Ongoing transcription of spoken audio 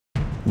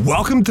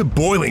Welcome to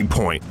Boiling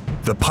Point,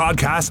 the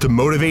podcast to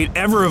motivate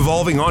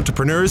ever-evolving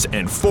entrepreneurs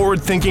and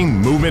forward-thinking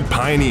movement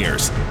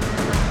pioneers.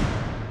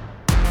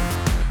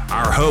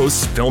 Our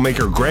hosts,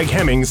 filmmaker Greg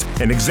Hemmings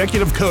and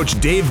executive coach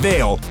Dave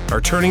Vale, are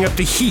turning up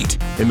the heat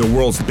in the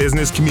world's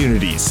business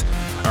communities.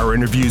 Our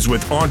interviews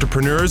with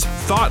entrepreneurs,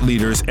 thought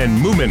leaders, and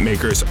movement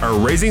makers are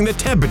raising the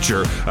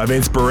temperature of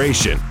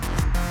inspiration.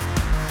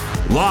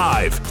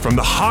 Live from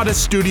the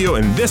hottest studio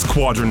in this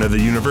quadrant of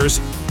the universe,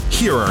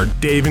 here are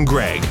Dave and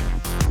Greg.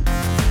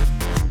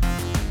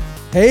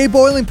 Hey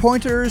Boiling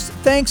Pointers,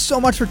 thanks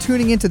so much for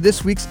tuning into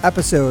this week's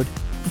episode.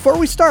 Before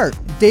we start,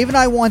 Dave and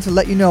I want to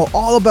let you know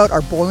all about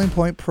our Boiling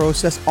Point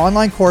Process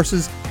online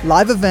courses,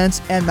 live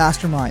events, and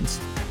masterminds.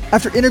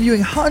 After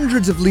interviewing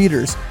hundreds of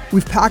leaders,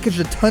 we've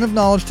packaged a ton of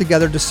knowledge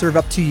together to serve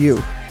up to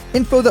you.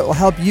 Info that will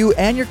help you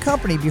and your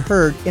company be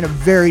heard in a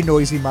very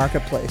noisy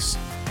marketplace.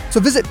 So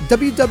visit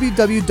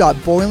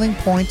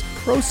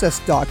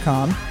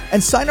www.boilingpointprocess.com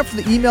and sign up for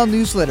the email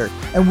newsletter,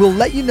 and we'll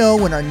let you know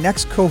when our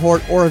next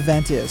cohort or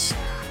event is.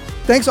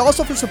 Thanks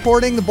also for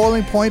supporting The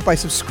Boiling Point by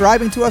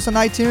subscribing to us on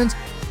iTunes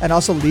and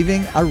also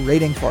leaving a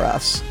rating for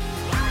us.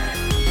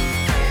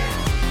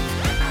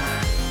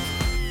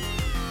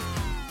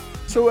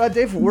 So,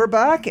 Dave, we're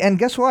back, and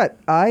guess what?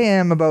 I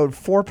am about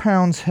 4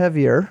 pounds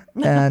heavier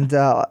and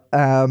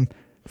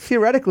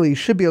theoretically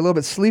should be a little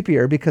bit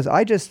sleepier because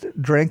I just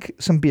drank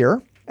some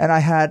beer and I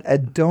had a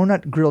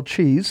donut grilled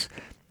cheese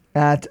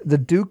at the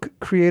Duke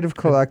Creative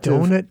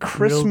Collective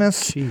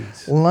Christmas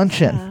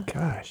luncheon.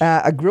 Gosh.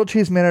 A grilled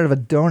cheese made out of a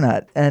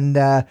donut. And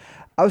I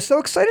was so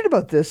excited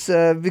about this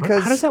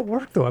because... How does that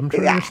work, though? I'm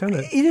trying to understand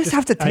it. You just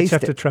have to taste it. I just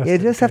have to trust it. You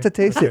just have to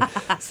taste it.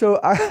 So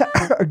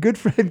our good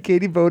friend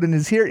Katie Bowden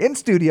is here in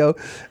studio.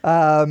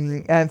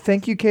 And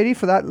thank you, Katie,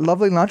 for that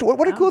lovely lunch.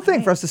 What a cool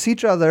thing for us to see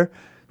each other.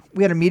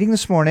 We had a meeting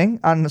this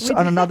morning on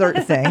another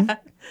thing.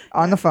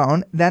 On the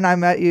phone. Then I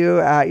met you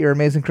at your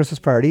amazing Christmas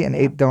party and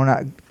ate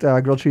donut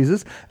grilled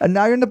cheeses. And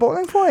now you're in the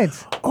Boiling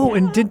Point. Oh,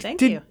 and did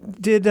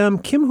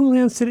Kim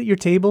Houlihan sit at your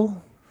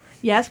table?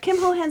 Yes, Kim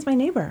Houlihan's my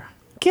neighbor.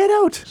 Get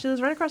out. She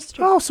lives right across the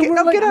street. Oh, so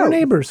we're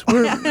neighbors.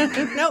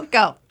 No,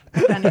 go.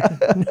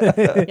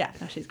 Yeah,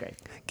 no, she's great.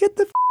 Get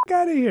the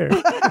out of here.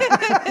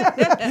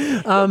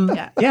 And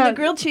the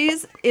grilled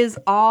cheese is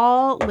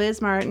all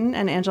Liz Martin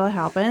and Angela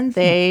Halpin.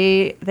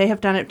 They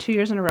have done it 2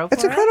 years in a row for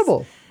It's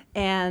incredible. us.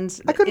 And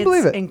I couldn't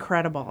believe it.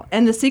 Incredible.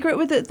 And the secret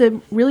with it,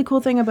 the really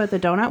cool thing about the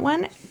donut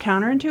one,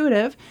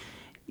 counterintuitive,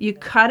 you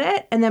cut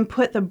it and then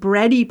put the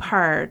bready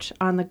part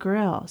on the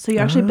grill. So you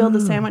actually build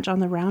the sandwich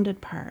on the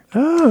rounded part.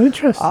 Oh,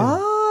 interesting.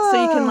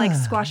 So you can like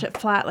squash it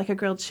flat like a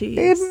grilled cheese.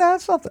 Isn't that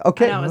something?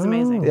 Okay. I know, it was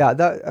amazing. Yeah,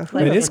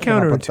 it is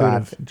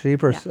counterintuitive.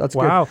 Jeepers, that's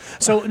wow.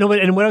 good. So no,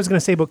 and what I was going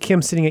to say about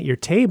Kim sitting at your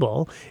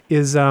table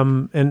is,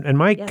 and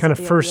my kind of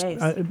first,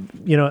 at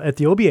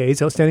the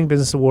OBAs, Outstanding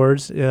Business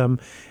Awards,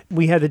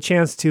 we had a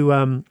chance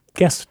to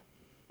guess.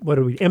 What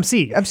are we?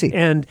 MC.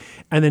 And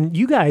then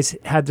you guys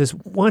had this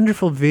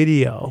wonderful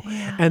video.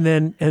 Yeah. And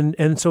then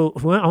and so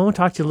I want to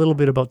talk to you a little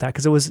bit about that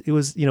because it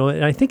was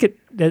and I think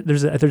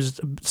there's a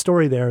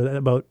story there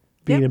about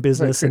being in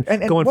business and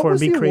going for it and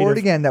being creative. What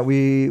was the award again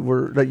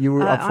that you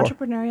were up for?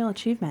 Entrepreneurial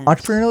Achievement.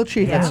 Entrepreneurial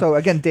Achievement. Yeah. So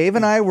again, Dave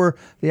and I were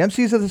the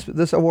MCs of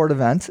this award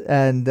event,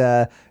 and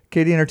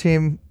Katie and her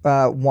team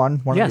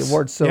won one of the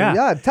awards. So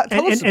tell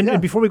us.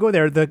 And before we go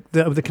there,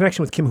 the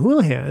connection with Kim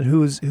Houlihan,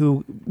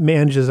 who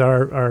manages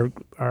our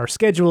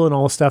schedule and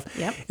all this stuff,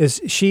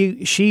 is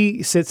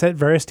she sits at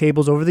various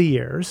tables over the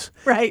years,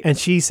 right? And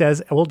she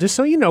says, "Well, just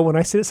so you know, when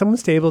I sit at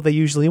someone's table, they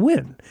usually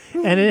win,"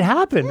 and it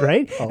happened,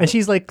 right? Oh. And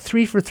she's like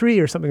 3 for 3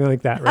 or something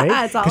like that,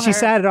 right? Because she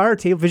sat at our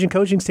table, Vision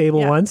Coaching's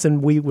table once,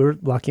 and we were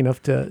lucky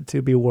enough to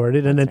be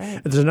awarded. And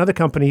then there's another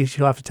company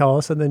she'll have to tell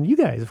us, and then you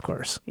guys, of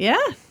course.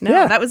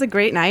 That was a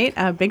great night.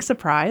 A big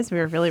surprise. We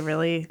were really,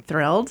 really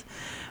thrilled.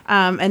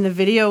 And the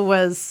video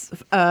was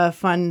a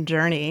fun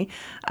journey.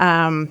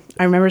 I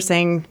remember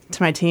saying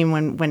to my team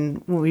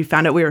when we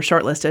found out we were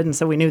shortlisted, and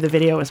so we knew the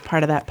video was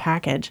part of that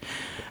package,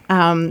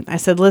 I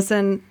said,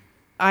 listen,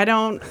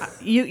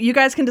 you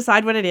guys can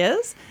decide what it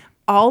is.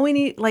 All we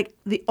need,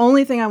 the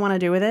only thing I want to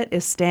do with it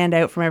is stand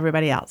out from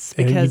everybody else.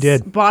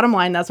 Because bottom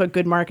line, that's what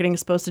good marketing is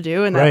supposed to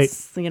do. And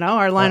that's,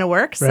 our line of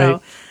work. Right.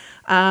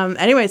 So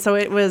anyway, so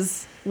it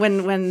was...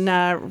 When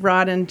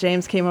Rod and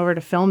James came over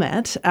to film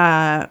it,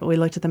 we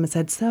looked at them and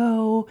said,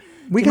 so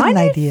we got an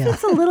idea.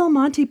 It's a little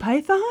Monty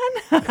Python.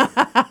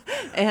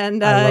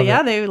 And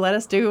they let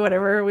us do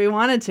whatever we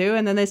wanted to,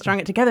 and then they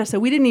strung it together. So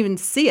we didn't even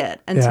see it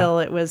until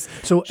it was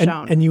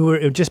shown. And you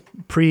were just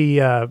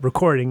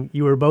pre-recording,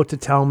 you were about to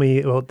tell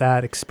me about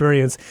that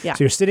experience. Yeah.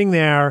 So you're sitting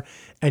there,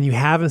 and you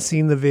haven't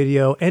seen the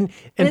video, and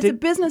it's a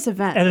business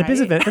event, and right? a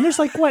business event, and there's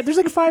like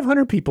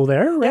 500 people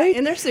there, right? Yeah,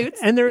 in their suits,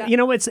 and they're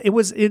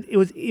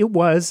it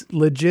was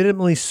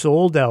legitimately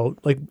sold out.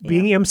 Like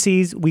being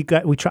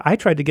MCs, I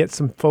tried to get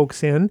some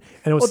folks in, and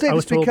it was Dave, I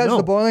was told because no.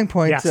 the Boiling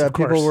Point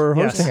people were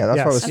hosting it. That's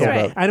why it was sold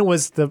out, and it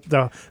was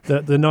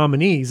the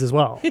nominees as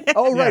well.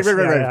 Oh right,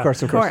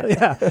 of course.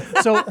 Yeah.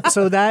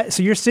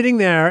 So you're sitting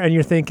there and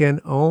you're thinking,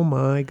 oh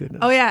my goodness.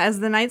 Oh yeah, as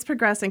the night's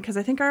progressing, because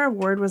I think our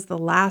award was the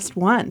last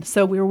one,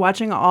 so we were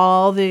watching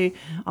all the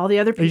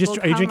other people.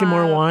 Are you drinking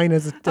more wine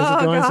as it goes?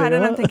 Oh God!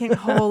 And I'm thinking,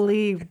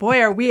 holy boy,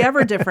 are we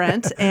ever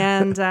different?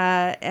 And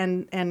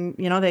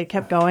they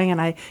kept going, and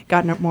I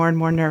got more and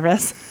more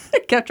nervous. I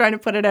kept trying to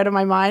put it out of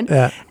my mind.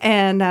 Yeah.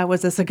 And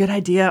was this a good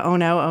idea? Oh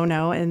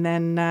no! And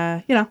then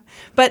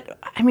but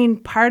I mean,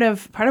 part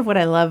of what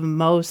I love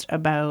most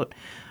about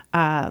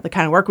the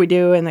kind of work we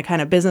do and the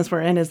kind of business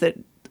we're in is that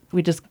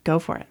we just go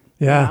for it.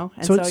 Yeah.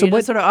 And so you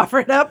just sort of offer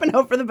it up and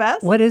hope for the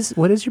best. What is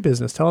your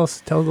business? Tell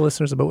the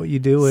listeners about what you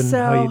do and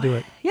how you do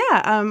it. Yeah,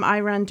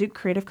 I run Duke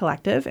Creative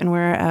Collective, and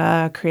we're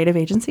a creative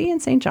agency in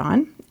St.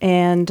 John.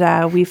 And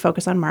we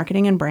focus on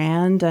marketing and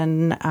brand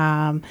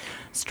and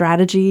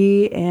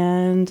strategy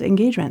and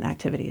engagement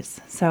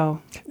activities.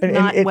 So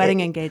not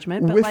wedding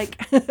engagement, but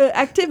like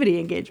activity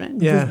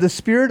engagement. Yeah. The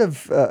spirit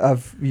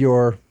of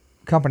your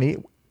company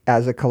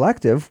as a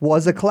collective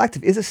was a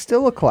collective. Is it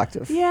still a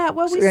collective? Yeah,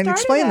 well, and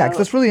explain that, because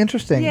that's really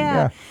interesting.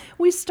 Yeah.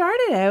 We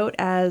started out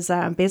as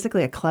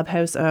basically a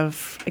clubhouse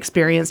of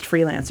experienced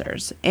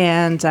freelancers,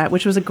 and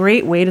which was a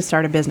great way to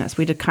start a business.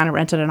 We kind of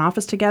rented an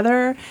office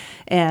together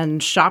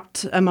and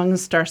shopped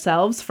amongst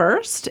ourselves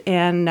first,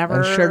 and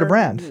shared a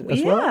brand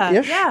as well.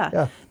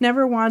 Yeah.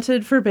 Never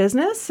wanted for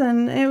business,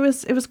 and it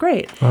was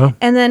great. Uh-huh.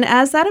 And then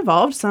as that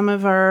evolved, some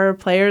of our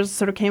players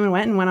sort of came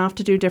and went off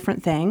to do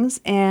different things,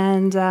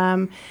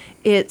 and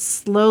it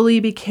slowly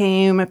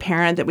became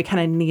apparent that we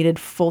kind of needed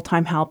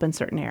full-time help in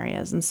certain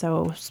areas. And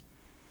so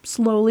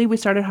slowly we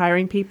started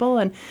hiring people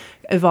and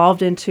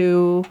evolved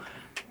into,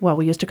 well,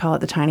 we used to call it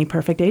the Tiny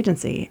Perfect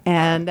Agency.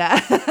 And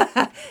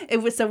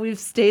so we've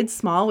stayed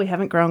small. We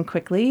haven't grown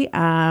quickly.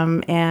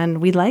 And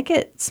we like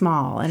it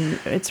small. And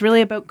it's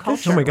really about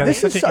culture. Oh my God,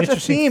 this is such a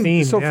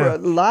theme. So for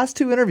the last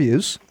two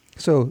interviews,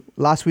 so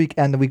last week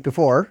and the week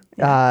before,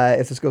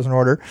 if this goes in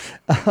order,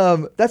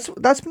 that's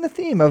been the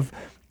theme of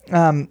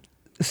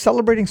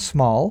celebrating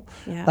small,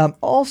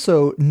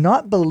 also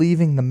not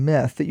believing the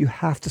myth that you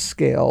have to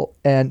scale,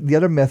 and the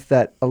other myth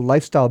that a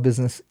lifestyle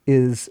business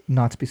is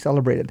not to be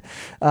celebrated.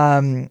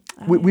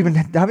 We've been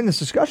having these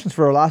discussions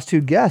for our last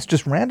two guests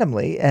just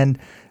randomly, and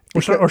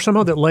or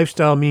somehow that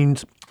lifestyle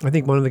means, I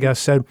think one of the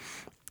guests said,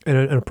 and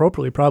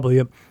appropriately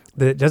probably,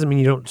 that it doesn't mean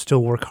you don't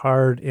still work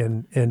hard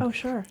and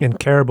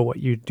care about what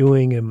you're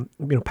doing and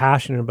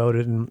passionate about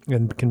it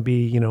and can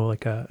be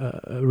like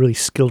a really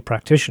skilled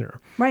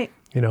practitioner. Right.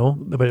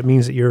 But it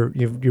means that you're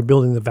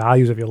building the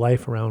values of your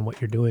life around what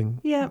you're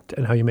doing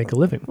and how you make a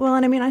living. Well,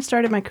 and I mean, I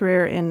started my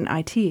career in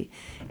IT,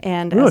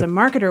 and really? As a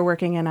marketer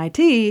working in IT,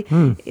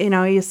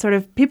 you sort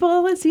of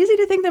it's easy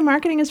to think that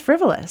marketing is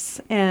frivolous,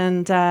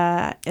 and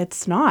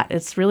it's not.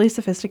 It's really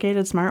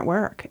sophisticated, smart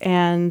work,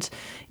 and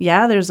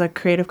there's a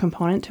creative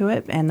component to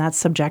it, and that's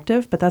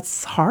subjective, but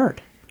that's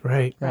hard.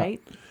 Right.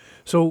 Right.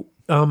 So.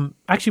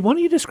 Actually, why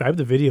don't you describe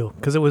the video?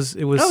 Because it was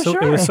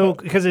sure.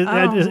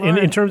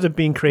 in terms of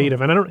being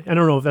creative, and I don't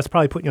know if that's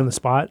probably putting you on the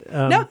spot.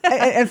 No.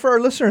 and for our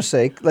listeners'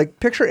 sake, like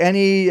picture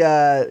any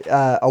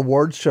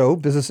award show,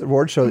 business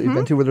award show that you've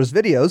been to where there's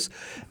videos.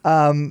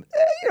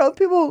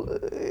 People,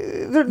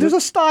 there's a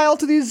style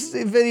to these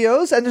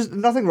videos, and there's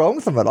nothing wrong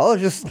with them at all.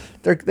 It's just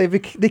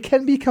they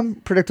can become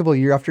predictable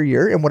year after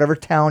year in whatever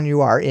town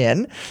you are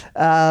in.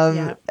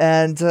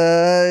 And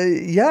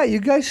you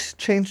guys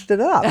changed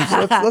it up.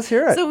 So let's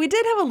hear it. So we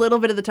did have a little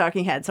bit of the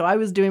talking head. So I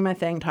was doing my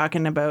thing,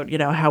 talking about,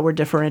 how we're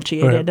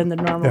differentiated and the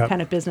normal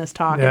kind of business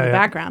talk in the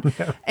background.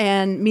 Yeah.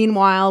 And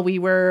meanwhile, we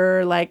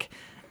were like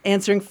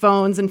answering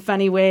phones in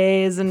funny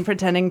ways and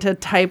pretending to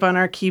type on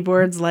our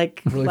keyboards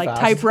like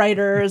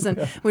typewriters.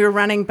 And we were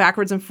running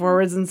backwards and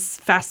forwards in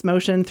fast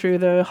motion through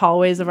the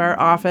hallways of our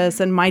office.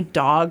 And my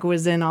dog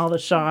was in all the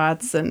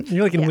shots. And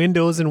you're like in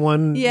windows in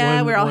one.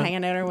 Yeah, we're all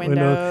hanging out our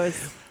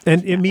windows.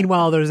 And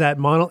meanwhile, there's that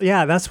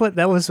that's what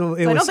that was.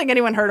 I don't think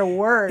anyone heard a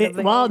word.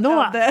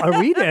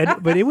 We did,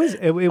 but it was.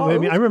 I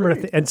remember,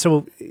 and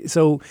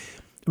so.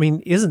 I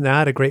mean, isn't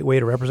that a great way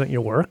to represent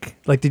your work?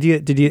 Like, did you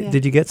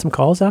get some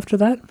calls after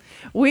that?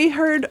 We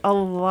heard a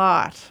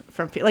lot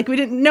from people. Like,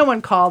 no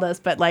one called us,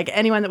 but like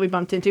anyone that we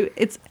bumped into,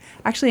 it's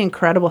actually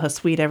incredible how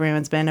sweet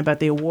everyone's been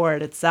about the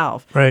award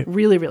itself. Right.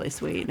 Really, really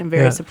sweet and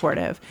very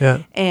supportive.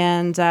 Yeah.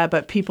 And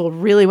but people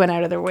really went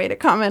out of their way to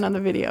comment on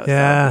the video.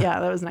 Yeah.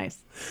 So, that was nice.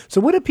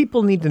 So, what do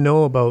people need to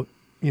know about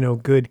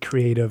good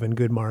creative and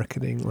good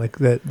marketing, like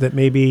that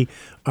maybe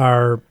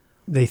are.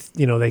 They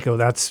go,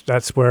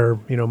 that's where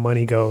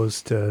money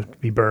goes to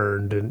be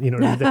burned, and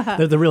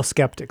they're the real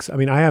skeptics. I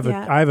mean, I have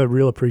a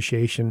real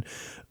appreciation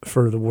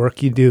for the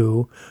work you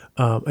do,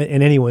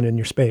 and anyone in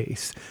your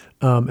space,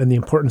 and the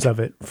importance of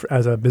it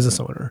as a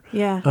business owner.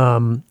 Yeah.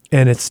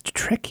 And it's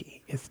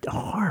tricky. it's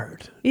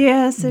hard.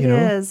 Yes, it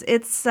is.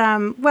 It's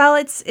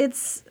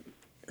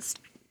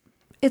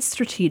it's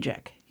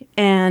strategic,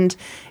 and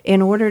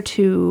in order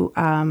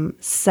to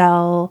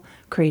sell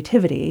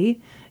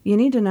creativity, you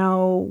need to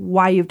know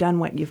why you've done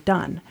what you've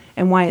done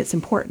and why it's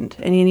important,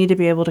 and you need to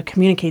be able to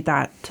communicate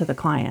that to the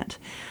client.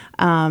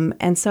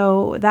 And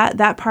so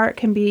that part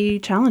can be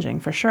challenging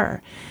for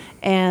sure.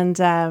 And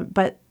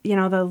but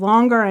the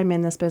longer I'm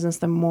in this business,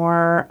 the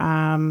more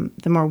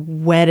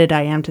wedded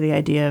I am to the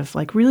idea of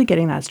like really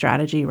getting that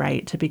strategy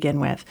right to begin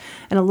with.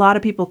 And a lot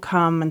of people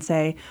come and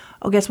say,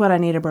 "Oh, guess what? I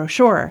need a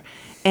brochure,"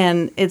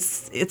 and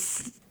it's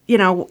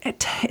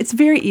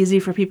very easy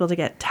for people to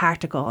get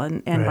tactical,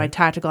 and by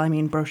tactical I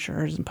mean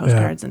brochures and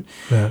postcards and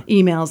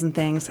emails and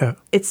things. Yeah.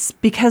 It's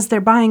because they're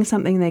buying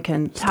something they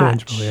can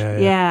touch.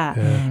 Yeah.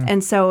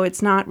 And so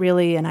it's not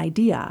really an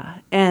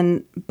idea.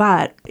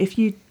 But if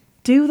you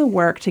do the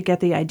work to get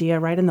the idea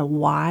right and the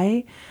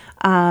why,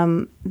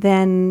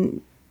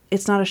 then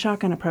it's not a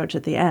shotgun approach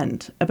at the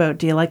end about,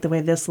 do you like the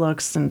way this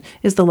looks and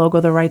is the logo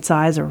the right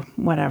size or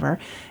whatever.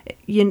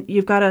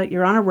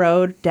 You're on a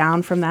road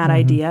down from that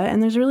idea,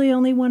 and there's really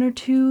only one or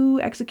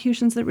two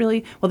executions that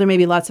really, well, there may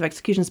be lots of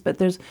executions, but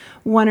there's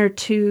one or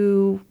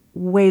two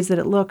ways that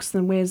it looks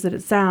and ways that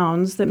it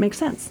sounds that make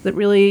sense, that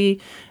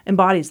really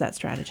embodies that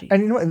strategy.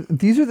 And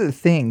these are the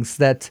things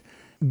that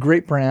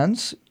great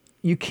brands,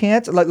 you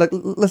can't, like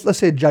let's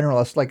say a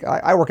generalist, like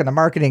I work in the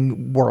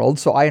marketing world,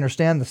 so I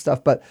understand this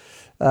stuff, but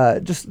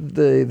just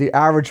the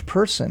average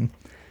person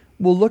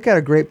will look at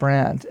a great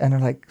brand and they're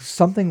like,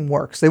 something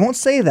works. They won't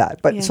say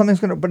that, but something's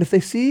going to, but if they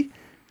see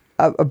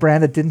a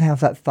brand that didn't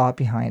have that thought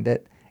behind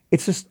it,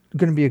 it's just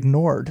going to be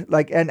ignored.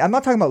 And I'm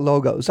not talking about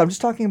logos. I'm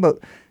just talking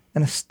about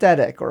an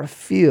aesthetic or a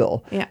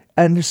feel. Yeah.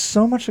 And there's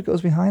so much that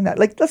goes behind that.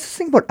 Like, let's just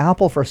think about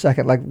Apple for a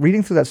second, like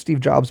reading through that Steve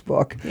Jobs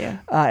book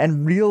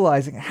and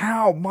realizing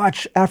how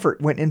much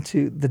effort went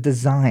into the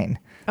design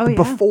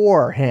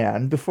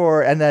beforehand,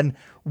 and then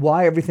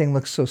why everything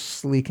looks so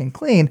sleek and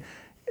clean.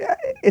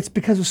 It's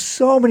because of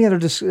so many other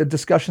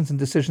discussions and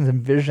decisions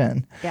and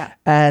vision. Yeah.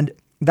 And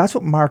that's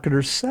what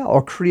marketers sell,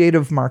 or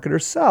creative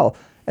marketers sell.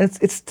 And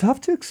it's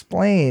tough to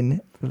explain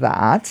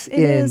that. It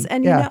is,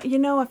 and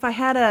if I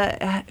had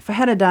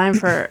a dime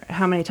for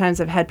how many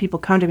times I've had people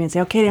come to me and say,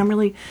 "Okay, I'm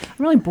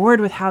really bored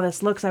with how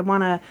this looks. I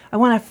wanna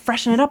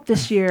freshen it up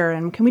this year,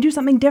 and can we do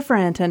something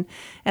different?" And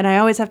I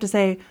always have to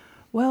say,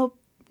 well,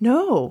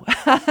 no,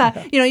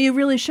 you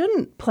really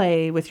shouldn't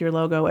play with your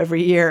logo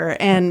every year,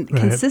 and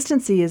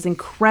consistency is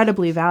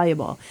incredibly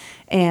valuable.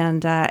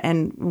 And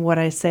what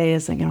I say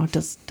is,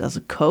 does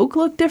a Coke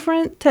look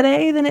different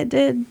today than it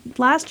did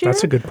last year?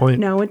 That's a good point.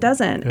 No, it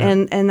doesn't.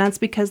 Yeah. And that's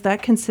because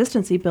that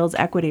consistency builds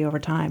equity over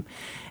time.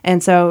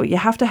 And so you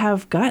have to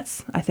have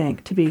guts, I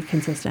think, to be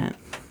consistent.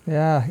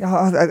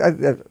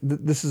 Yeah.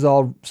 This is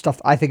all stuff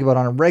I think about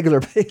on a regular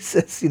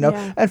basis,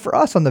 And for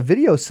us on the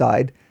video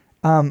side,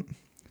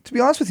 to be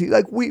honest with you,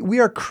 like we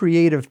are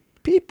creative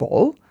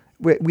people.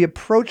 We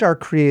approach our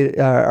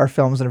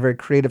films in a very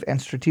creative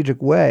and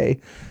strategic way.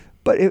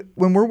 But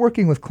when we're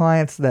working with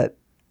clients that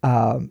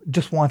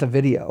just want a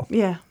video,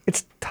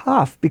 it's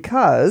tough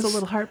because it's a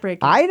little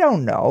heartbreaking. I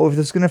don't know if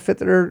this is going to fit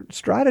their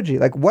strategy.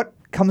 Like, what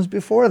comes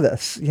before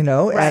this, And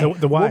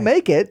the why. We'll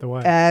make it,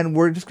 and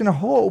we're just going to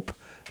hope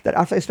that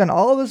after they spend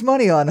all of this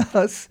money on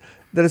us,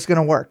 that it's going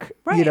to work,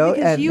 right?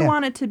 Because you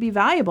want it to be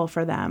valuable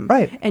for them,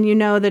 right? And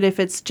that if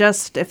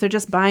they're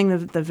just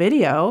buying the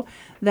video,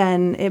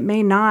 then it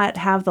may not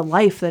have the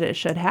life that it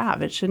should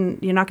have. It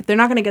shouldn't. They're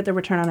not going to get the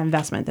return on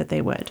investment that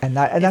they would. And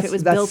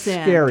that's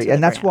scary,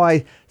 and that's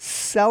why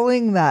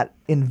selling that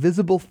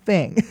invisible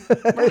thing,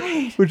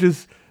 right. which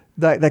is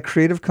that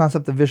creative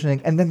concept, the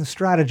visioning, and then the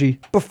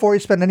strategy before you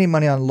spend any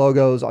money on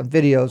logos, on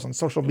videos, on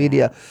social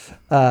media,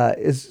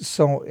 is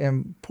so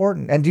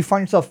important. And do you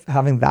find yourself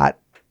having that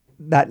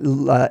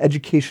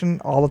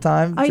education all the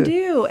time? I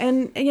do.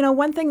 And,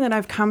 one thing that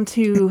I've come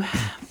to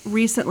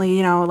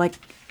recently, like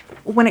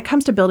when it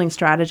comes to building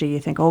strategy, you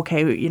think,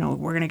 okay,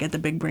 we're going to get the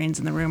big brains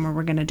in the room, or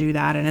we're going to do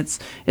that, and it's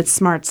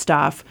smart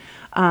stuff.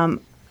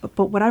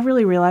 But what I've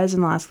really realized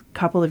in the last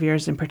couple of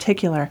years in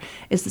particular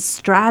is that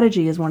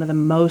strategy is one of the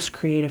most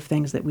creative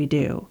things that we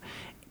do.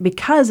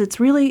 Because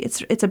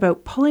it's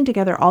about pulling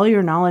together all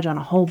your knowledge on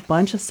a whole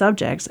bunch of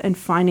subjects and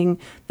finding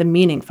the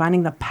meaning,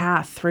 finding the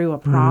path through a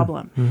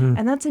problem. Mm-hmm.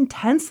 And that's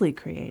intensely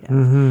creative.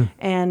 Mm-hmm.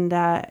 And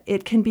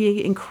it can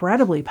be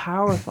incredibly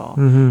powerful.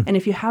 Mm-hmm. And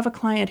if you have a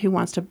client who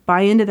wants to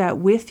buy into that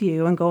with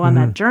you and go on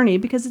that journey,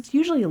 because it's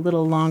usually a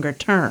little longer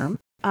term,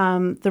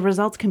 the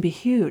results can be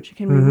huge. It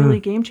can be really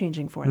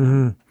game-changing for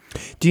them.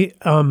 Do you,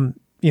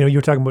 you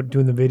were talking about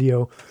doing the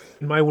video.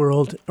 In my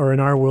world, or in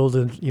our world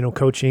of,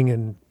 coaching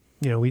and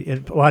a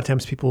lot of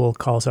times people will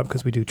call us up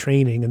because we do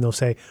training, and they'll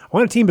say, "I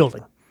want a team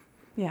building."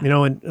 Yeah.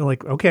 And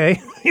like,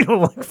 okay,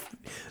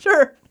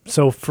 sure.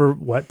 So for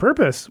what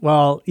purpose?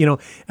 Well, and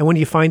when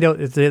you find out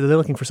they're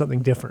looking for something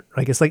different,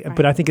 like it's like, right.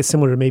 But I think it's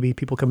similar to maybe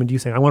people coming to you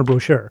saying, "I want a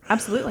brochure."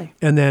 Absolutely.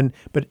 And then,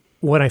 but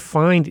what I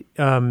find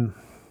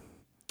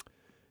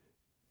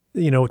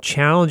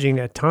challenging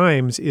at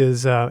times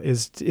is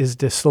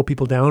to slow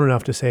people down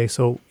enough to say,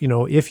 so,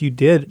 if you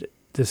did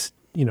this,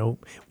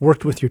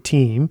 worked with your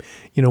team,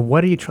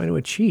 what are you trying to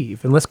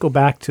achieve? And let's go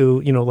back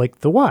to, like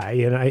the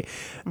why.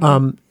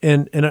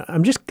 And and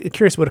I'm just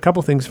curious about a couple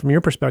of things from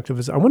your perspective.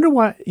 Is I wonder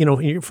why,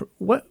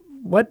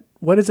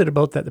 what is it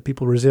about that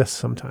people resist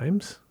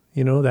sometimes?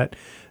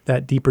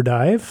 That deeper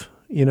dive,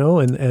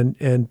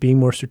 and being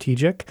more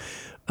strategic.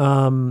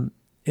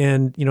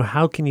 And,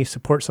 how can you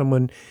support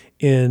someone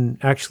in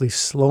actually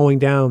slowing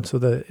down so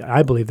that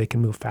I believe they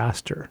can move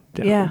faster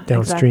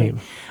downstream?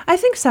 Exactly. I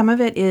think some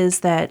of it is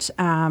that,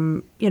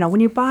 when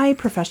you buy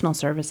professional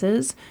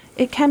services,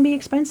 it can be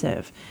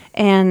expensive.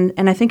 And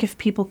I think if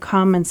people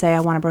come and say, I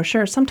want a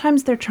brochure,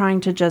 sometimes they're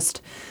trying to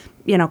just,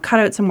 cut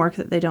out some work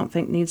that they don't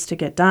think needs to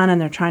get done,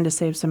 and they're trying to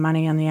save some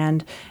money on the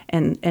end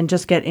and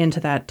just get into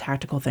that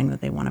tactical thing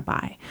that they want to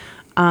buy.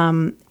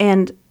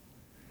 And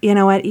you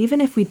know what,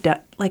 even if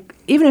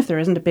there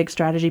isn't a big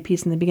strategy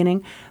piece in the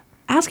beginning,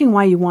 asking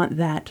why you want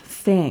that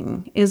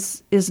thing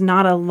is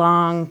not a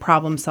long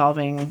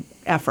problem-solving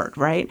effort,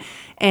 right?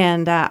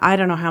 And I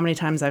don't know how many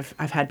times I've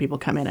had people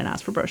come in and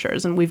ask for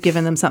brochures, and we've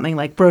given them something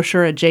like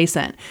brochure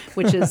adjacent,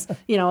 which is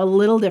a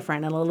little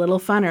different and a little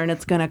funner, and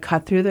it's going to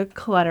cut through the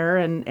clutter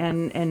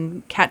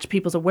and catch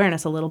people's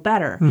awareness a little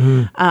better.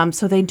 Mm-hmm.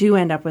 So they do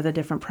end up with a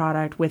different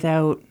product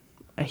without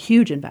a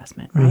huge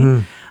investment,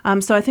 right?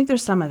 Mm-hmm. So I think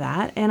there's some of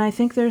that, and I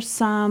think there's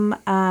some,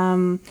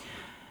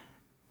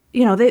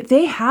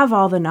 they have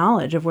all the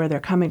knowledge of where they're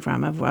coming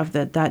from, of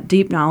that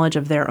deep knowledge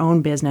of their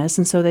own business,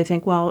 and so they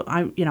think, well,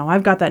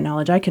 I've got that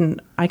knowledge. I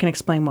can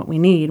explain what we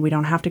need. We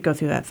don't have to go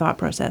through that thought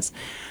process.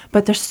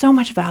 But there's so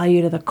much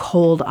value to the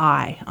cold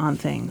eye on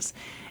things.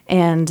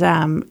 And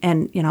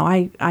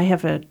I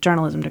have a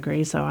journalism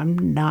degree, so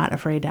I'm not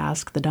afraid to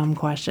ask the dumb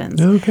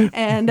questions. Okay.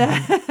 And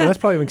well, that's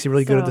probably makes you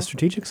really good at the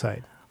strategic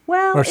side.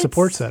 Well, or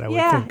supports that, I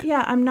would think.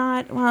 Yeah, I'm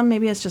not. Well,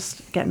 maybe it's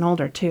just getting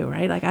older too,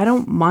 right? Like I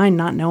don't mind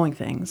not knowing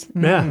things.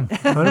 Yeah,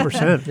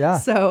 100%. Yeah.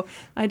 So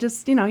I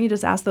just, you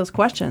just ask those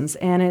questions,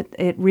 and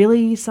it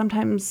really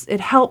sometimes it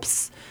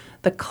helps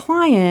the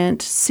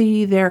client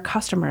see their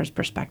customer's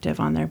perspective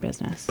on their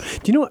business.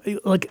 Do you know,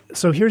 like,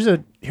 so here's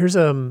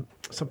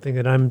something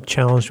that I'm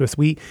challenged with.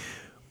 We're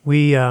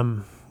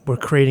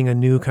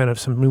creating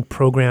some new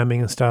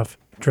programming and stuff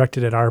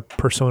directed at our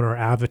persona or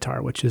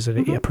avatar, which is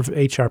an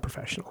HR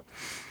professional.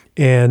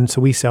 And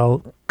so we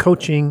sell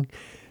coaching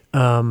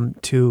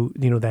to,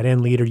 that end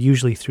leader,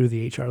 usually through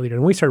the HR leader.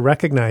 And we start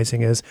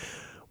recognizing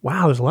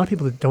wow, there's a lot of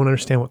people that don't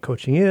understand what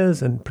coaching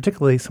is. And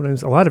particularly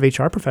sometimes a lot of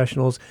HR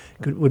professionals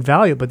would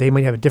value it, but they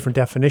might have a different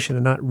definition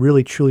and not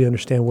really truly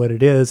understand what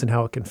it is and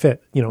how it can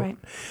fit, Right.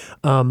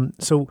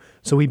 So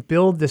we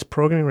build this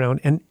programming around.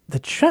 And the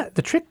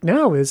trick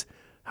now is,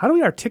 how do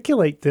we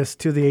articulate this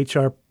to the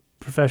HR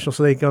professional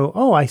so they go,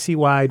 oh, I see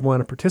why I'd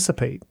want to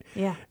participate.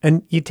 Yeah.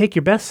 And you take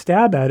your best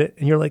stab at it,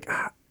 and you're like,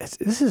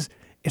 it's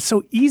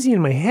so easy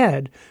in my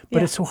head,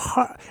 but it's so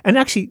hard. And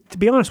actually, to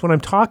be honest, when I'm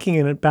talking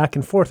in it back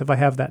and forth, if I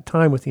have that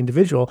time with the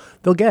individual,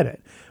 they'll get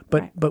it.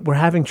 But we're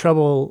having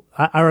trouble,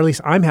 or at least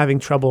I'm having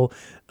trouble,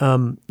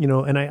 and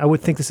I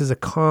would think this is a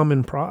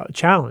common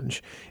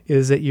challenge,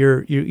 is that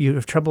you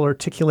have trouble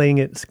articulating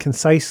it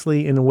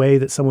concisely in a way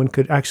that someone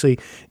could actually,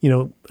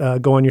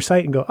 go on your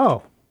site and go,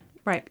 oh,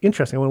 right,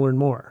 interesting, I want to learn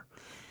more.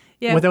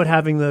 Yeah. Without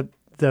having the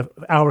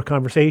hour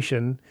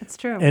conversation. That's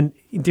true. And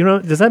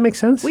does that make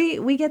sense?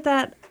 We get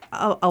that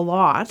a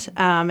lot,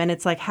 and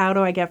it's like, how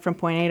do I get from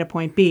point A to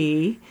point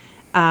B?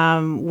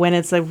 When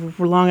it's a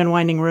long and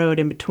winding road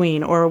in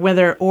between,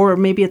 or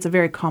maybe it's a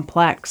very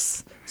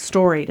complex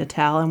story to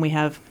tell, and we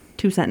have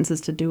 2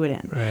 sentences to do it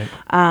in.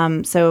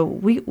 Right. So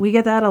we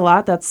get that a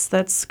lot.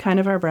 That's kind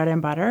of our bread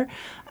and butter.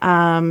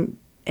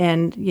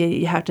 And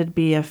you have to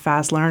be a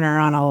fast learner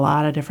on a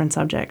lot of different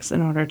subjects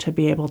in order to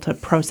be able to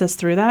process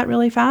through that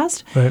really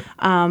fast. Right.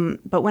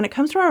 But when it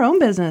comes to our own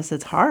business,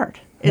 it's hard.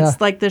 It's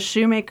like the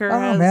shoemaker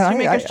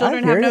shoemaker's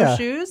children have no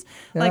shoes.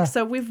 Yeah. Like,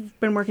 so we've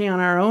been working on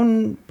our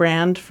own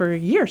brand for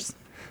years.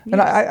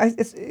 And I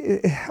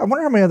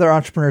wonder how many other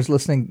entrepreneurs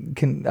listening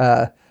can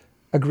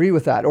agree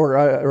with that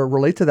or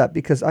relate to that,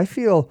 because I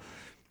feel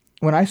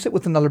when I sit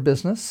with another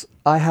business,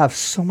 I have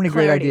so many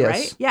Clarity, great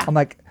ideas. right? Yeah. I'm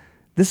like,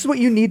 this is what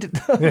you need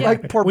to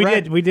like poor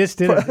Brett. We just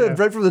did it. Yeah.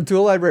 Brett from the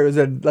Tool Library was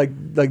in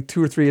like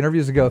 2 or 3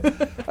 interviews ago,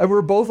 and we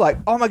were both like,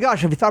 "Oh my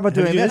gosh, have you thought about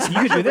doing this? You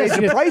could do this.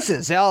 The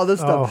prices, all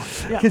this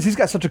stuff." Because he's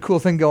got such a cool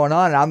thing going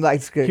on, and I'm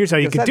like, "Here's how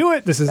you could do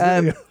it. This is."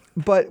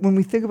 But when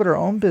we think about our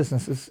own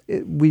businesses,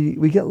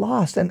 we get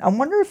lost, and I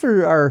wonder if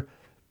there are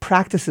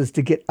practices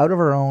to get out of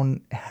our own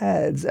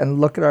heads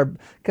and look at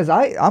because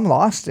I'm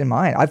lost in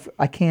mine.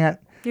 I can't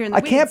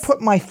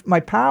put my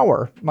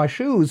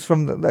shoes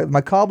from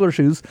my cobbler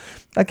shoes,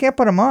 I can't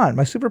put them on,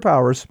 my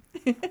superpowers.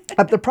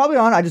 They're probably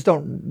on, I just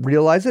don't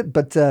realize it.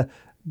 But do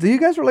you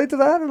guys relate to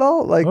that at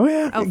all? Like, oh,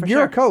 yeah.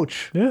 You're a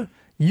coach. Yeah.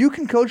 you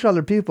can coach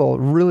other people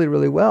really,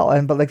 really well.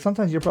 But like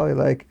sometimes you're probably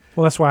like,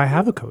 well, that's why I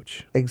have a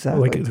coach.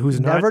 Exactly. Like who's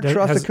never not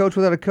trust a coach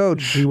without a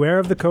coach. Beware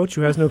of the coach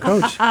who has no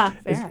coach.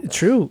 It's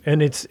true,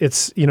 and it's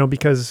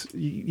because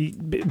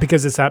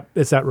it's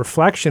that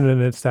reflection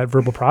and it's that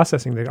verbal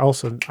processing that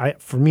also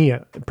for me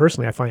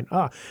personally I find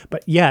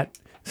but yet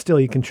still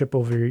you can trip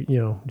over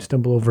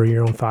stumble over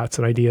your own thoughts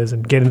and ideas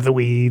and get into the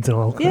weeds and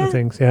all kind of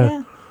things.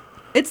 Yeah.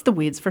 It's the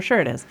weeds for sure.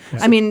 It is. Yeah.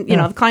 I mean,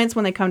 the clients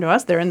when they come to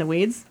us, they're in the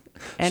weeds.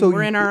 And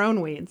we're in our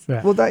own weeds.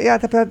 Yeah. Well,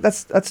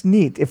 that's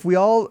neat. If we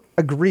all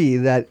agree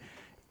that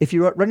if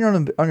you run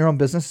on your own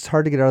business, it's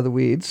hard to get out of the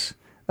weeds.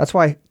 That's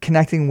why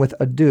connecting with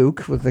a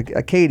Duke, with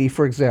a Katie,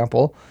 for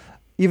example,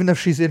 even if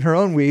she's in her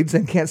own weeds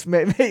and can't,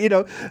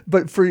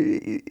 but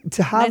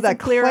to have nice that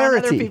clarity,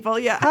 other people,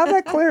 have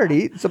that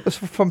clarity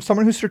from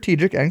someone who's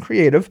strategic and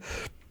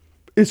creative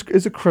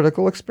is a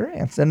critical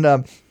experience.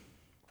 And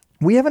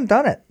we haven't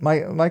done it.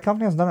 My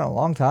company hasn't done it in a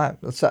long time.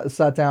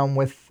 Sat down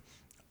with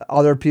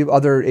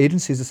other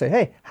agencies to say,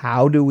 hey,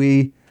 how do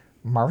we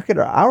market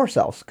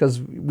ourselves?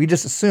 Because we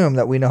just assume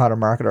that we know how to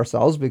market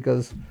ourselves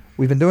because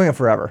we've been doing it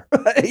forever,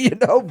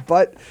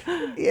 But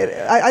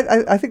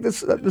I think there's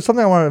something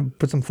I want to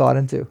put some thought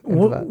into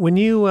that. When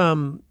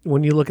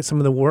you look at some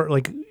of the work,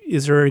 like,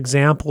 is there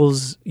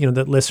examples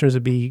that listeners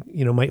would be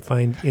might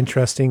find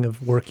interesting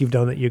of work you've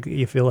done that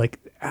you feel like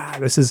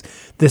this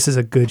is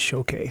a good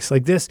showcase,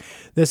 like this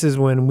is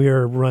when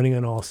we're running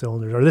on all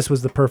cylinders, or this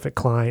was the perfect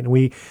client and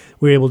we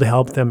were able to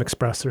help them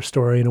express their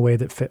story in a way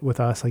that fit with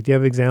us? Like, do you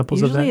have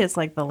examples of that? Usually it's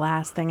like the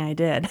last thing I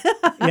did.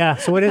 Yeah.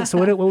 So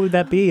what would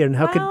that be, and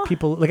how could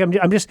people, like,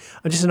 I'm just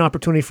an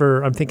opportunity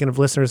for, I'm thinking of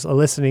listeners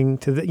listening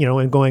to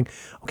and going,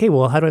 okay,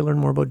 well, how do I learn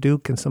more about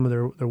Duke and some of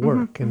their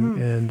work,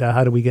 and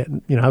how do we get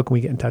how can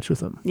we get in touch with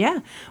them? Yeah.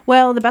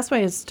 Well, the best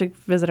way is to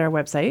visit our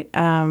website,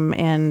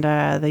 and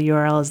the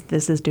URL is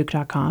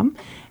thisisduke.com.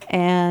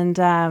 And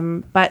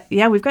but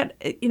yeah, we've got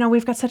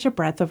such a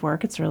breadth of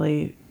work. It's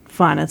really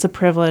fun. It's a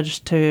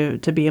privilege to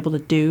be able to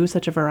do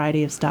such a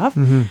variety of stuff.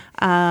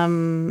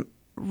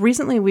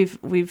 Recently,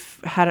 we've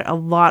had a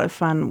lot of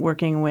fun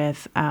working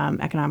with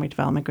Economic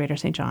Development Greater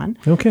St. John.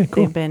 Okay,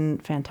 cool. They've been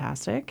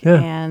fantastic,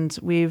 and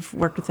we've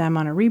worked with them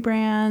on a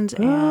rebrand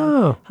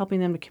and helping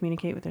them to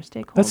communicate with their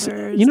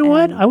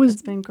stakeholders.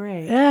 It's been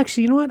great.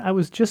 Actually, I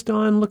was just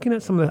on looking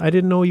at some of that. I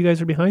didn't know you guys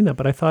were behind that,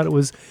 but I thought it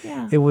was.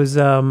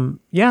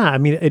 I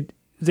mean,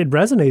 it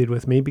resonated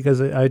with me because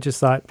I just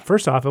thought,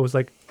 first off, I was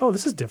like, oh,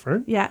 this is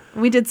different. Yeah.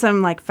 We did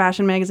some like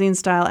fashion magazine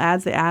style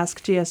ads, the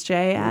Ask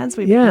GSJ ads.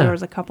 There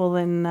was a couple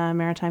in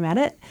Maritime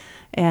Edit.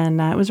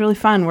 And it was really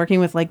fun working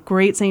with like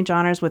great St.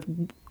 Johners with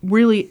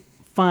really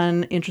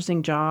fun,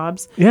 interesting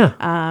jobs. Yeah.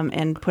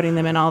 And putting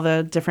them in all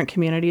the different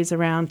communities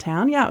around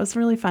town. Yeah, it was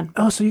really fun.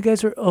 Oh, so you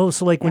guys are,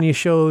 when you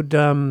showed,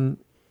 and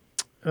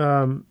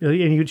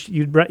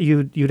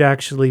you'd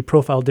actually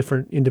profile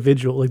different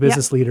individual, like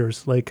business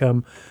leaders, like,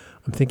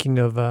 I'm thinking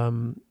of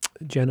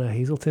Jenna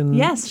Hazelton.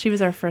 Yes, she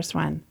was our first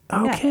one.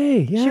 Okay,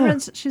 yeah.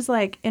 She's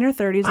like in her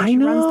 30s and she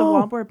runs the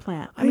wallboard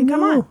plant. I mean,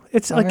 come on.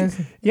 It's like,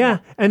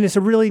 and it's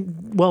a really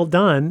well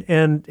done.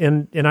 And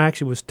I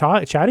actually was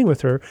chatting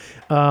with her,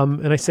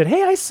 and I said,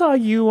 hey, I saw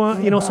you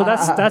on, so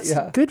that's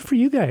good for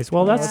you guys.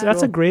 Well, that's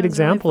a great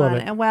example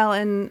really of it.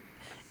 And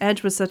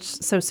Edge was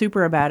so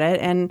super about it,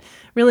 and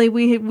really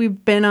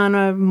we've been on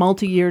a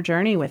multi-year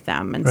journey with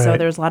them, and so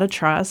there's a lot of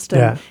trust.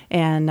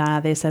 And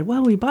they said,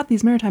 well, we bought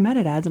these Maritime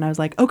Edit ads, and I was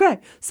like, okay,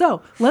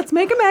 so let's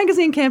make a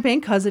magazine campaign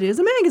because it is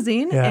a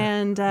magazine,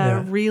 and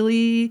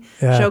really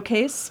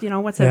showcase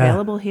what's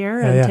available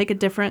here and take a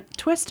different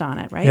twist on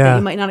it, right? That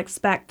you might not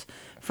expect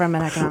from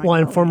an economic. Well,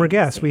 and former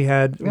guests, we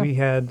had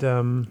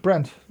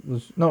Brent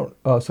was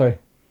sorry,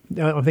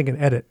 I'm thinking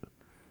Edit.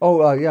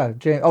 Oh yeah,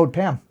 Jane. Oh,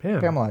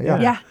 Pamela.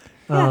 Yeah.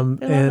 And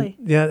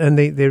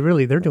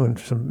they're doing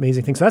some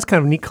amazing things. So that's kind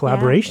of a neat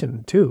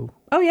collaboration too.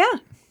 Oh yeah,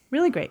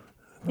 really great.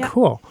 Yeah.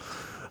 Cool.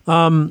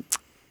 And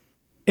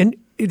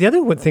the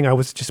other one thing I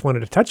just wanted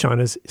to touch on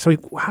is, so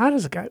how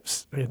does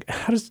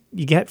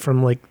you get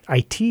from like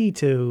IT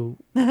to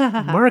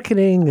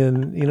marketing,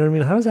 and you know what I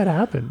mean? How does that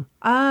happen?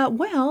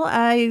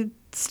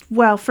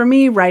 Well, for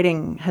me,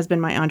 writing has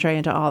been my entree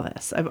into all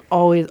this. I've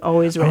always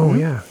written. Oh,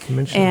 yeah. You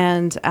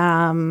mentioned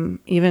and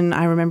even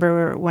I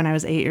remember when I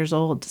was 8 years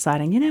old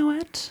deciding, you know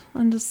what,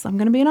 I'm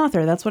going to be an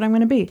author. That's what I'm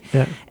going to be.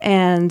 Yeah.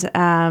 And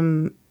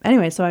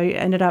anyway, so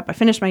I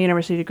finished my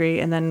university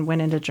degree and then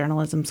went into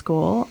journalism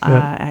school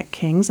at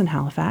King's in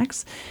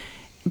Halifax.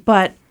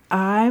 But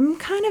I'm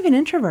kind of an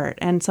introvert,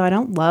 and so I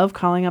don't love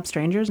calling up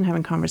strangers and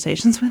having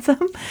conversations with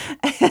them.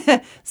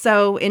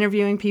 So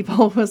interviewing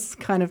people was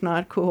kind of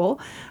not cool.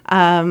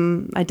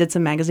 I did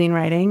some magazine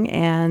writing,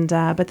 and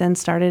but then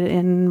started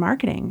in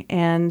marketing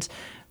and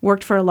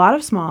worked for a lot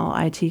of small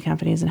IT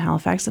companies in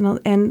Halifax,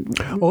 and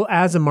well,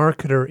 as a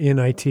marketer in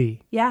IT.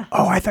 Yeah.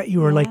 Oh, I thought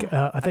you were like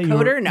I thought you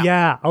were. No.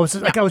 Yeah, I was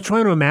I was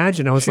trying to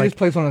imagine. I was she like, just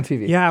plays one on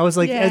TV. Yeah, I was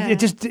like, it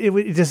just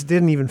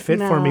didn't even fit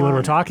for me when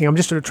we're talking. I'm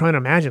just sort of trying to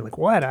imagine, like,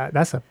 what?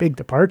 That's a big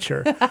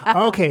departure.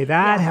 Okay,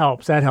 that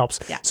helps. That helps.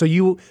 Yeah. So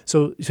you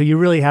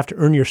really have to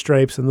earn your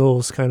stripes in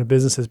those kind of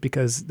businesses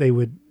because they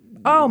would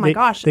Oh my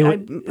gosh! They I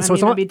would, mean, so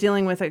it's I'd be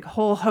dealing with a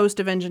whole host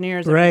of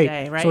engineers every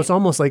day, right? So it's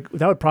almost like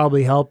that would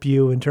probably help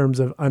you in terms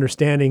of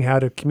understanding how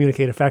to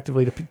communicate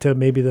effectively to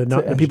maybe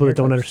the people that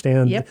don't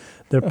understand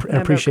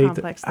appreciate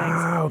complex things.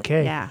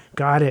 Okay, Yeah,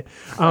 got it.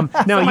 Now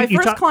so my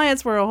first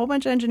clients were a whole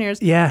bunch of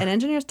engineers. Yeah, and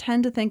engineers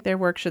tend to think their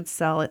work should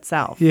sell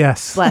itself.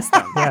 Yes, bless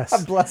them.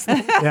 Yes, bless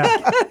them.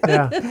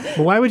 Yeah. But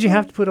why would you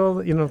have to put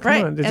all come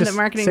right? on, And just the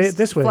marketing say it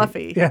this way.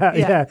 Fluffy.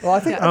 Yeah. Well, I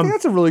think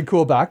that's a really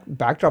cool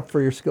backdrop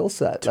for your skill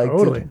set. Like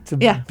Totally. to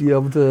be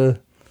able to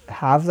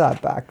have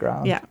that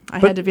background. Yeah, I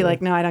had to be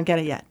like, no, I don't get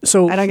it yet.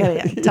 So I don't get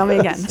it yet. Tell me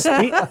again.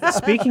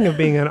 Speaking of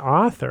being an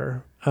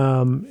author,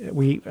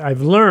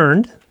 I've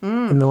learned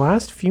in the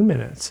last few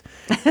minutes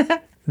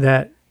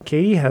that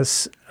Katie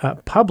has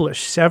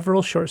published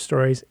several short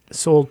stories,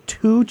 sold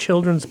 2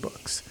 children's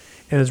books,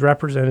 and is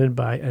represented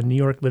by a New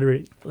York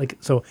literary.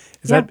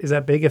 Is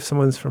that big if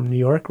someone's from New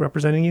York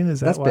representing you?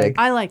 That's why? Big.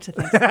 I like to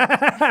think so.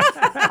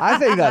 I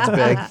think that's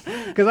big.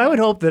 Because I would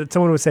hope that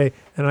someone would say,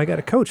 and I got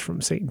a coach from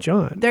St.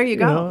 John. There you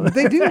go.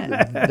 They do.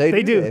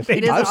 They do.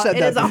 It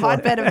is a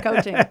hotbed of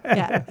coaching.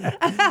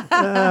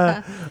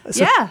 Yeah.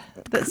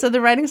 So the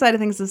writing side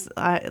of things is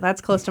that's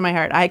close to my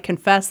heart. I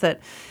confess that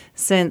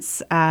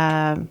since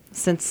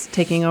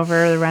taking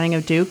over the running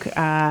of Duke,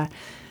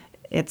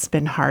 it's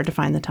been hard to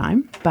find the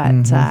time,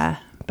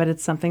 but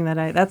it's something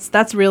that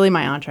that's really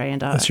my entree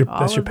into that's your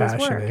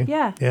passion.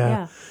 eh?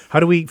 Yeah. How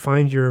do we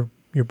find your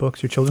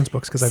books, your children's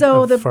books?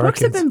 So the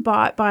books have been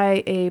bought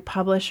by a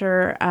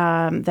publisher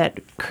that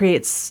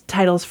creates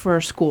titles for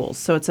schools.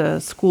 So it's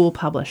a school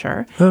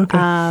publisher. Okay.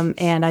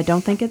 And I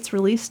don't think it's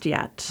released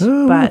yet,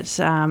 but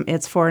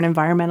it's for an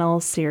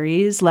environmental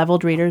series,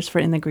 leveled readers for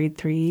in the grade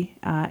 3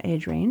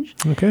 age range.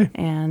 Okay.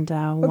 And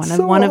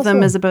one of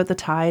them is about the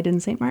tide in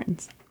St.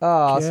 Martin's.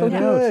 Oh, so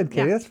good,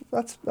 Katie. Yeah.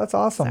 That's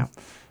awesome. So.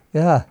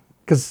 Yeah,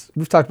 because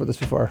we've talked about this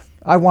before.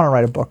 I want to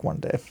write a book one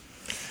day.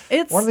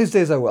 One of these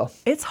days I will.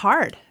 It's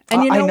hard.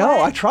 And I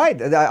know. I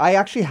tried. I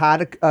actually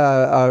had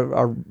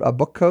a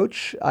book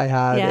coach. I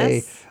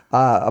had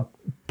a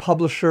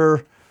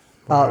publisher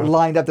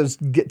lined up that was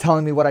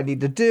telling me what I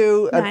need to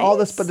do and all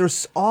this. But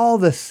there's all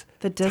this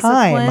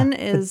discipline.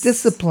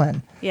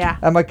 Yeah.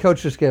 And my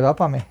coach just gave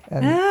up on me.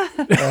 And,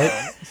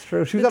 right? It's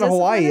true. She was out of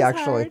Hawaii,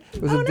 actually. Hard.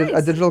 It was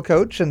a digital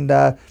coach, and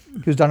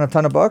who's done a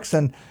ton of books.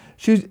 And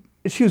she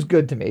was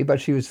good to me, but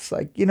she was just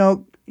like, you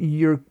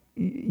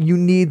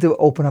need to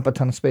open up a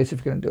ton of space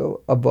if you're going to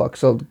do a book.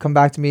 So come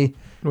back to me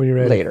when you're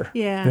ready. Later.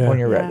 When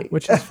you're ready.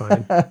 Which is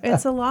fine.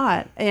 It's a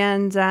lot.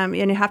 And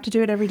you have to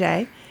do it every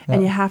day.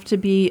 And you have to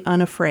be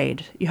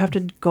unafraid. You have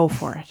to go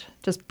for it.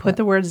 Just put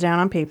the words down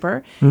on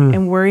paper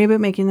and worry about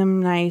making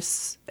them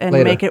nice and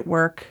make it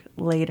work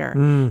later.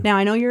 Now,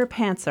 I know you're a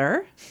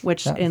pantser,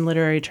 which in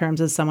literary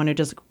terms is someone who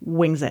just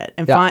wings it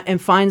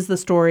and finds the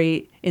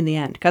story in the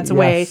end, cuts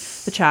away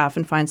the chaff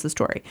and finds the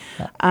story.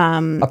 A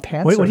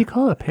pantser? Wait, what do you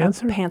call it? A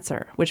pantser? A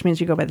pantser, which means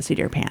you go by the seat of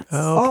your pants.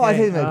 Oh, okay. I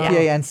think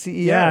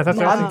P-A-N-C-E-R. Yeah, that's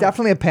I'm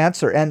definitely a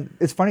pantser. And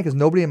it's funny because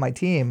nobody in my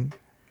team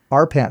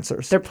are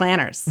pantsers. They're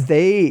planners.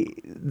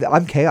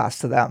 I'm chaos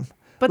to them.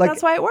 But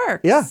that's why it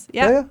works.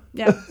 Yeah.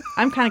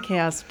 I'm kind of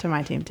chaos to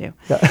my team too.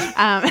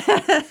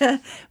 Yeah.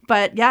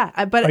 But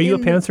are you a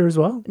pantser as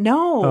well?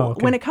 No. Oh,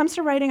 okay. When it comes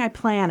to writing, I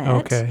plan it.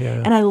 Okay,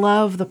 yeah. And I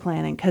love the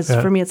planning because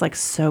for me it's like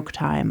soak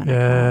time, and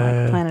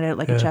I plan it out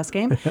like a chess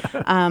game.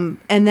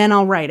 And then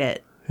I'll write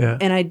it. Yeah.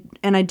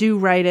 And I do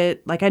write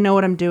it, like I know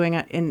what I'm doing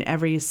in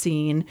every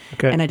scene,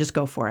 and I just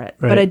go for it.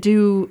 Right. But I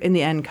do in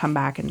the end come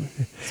back and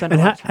spend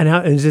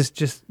how is this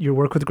just your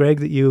work with Greg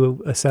that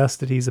you assess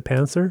that he's a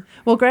pantser?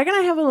 Well, Greg and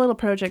I have a little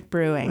project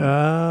brewing.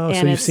 Oh, and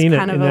so you've seen it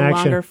in action. It's kind of a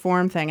longer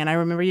form thing. And I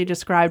remember you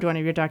described one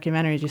of your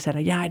documentaries. You said,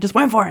 I just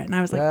went for it. And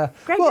I was like,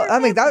 Greg, well,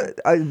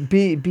 I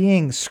mean,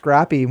 being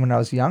scrappy when I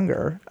was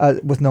younger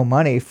with no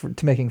money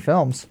to making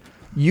films,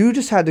 you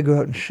just had to go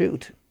out and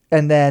shoot.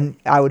 And then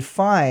I would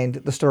find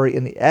the story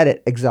in the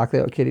edit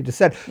exactly what Katie just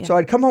said. Yeah. So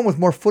I'd come home with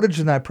more footage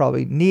than I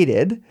probably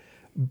needed,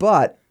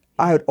 but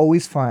I would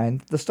always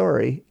find the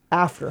story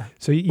after.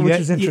 So which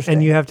is interesting.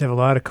 And you have to have a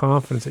lot of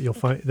confidence that you'll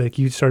find, like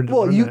you started.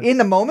 Well, in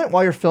the moment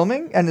while you're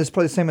filming, and it's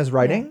probably the same as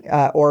writing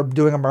or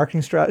doing a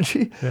marketing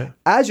strategy. Yeah.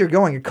 As you're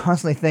going, you're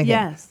constantly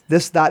thinking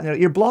this, that,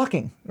 and you're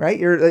blocking, right?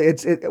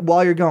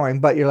 While you're going,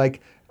 but you're like.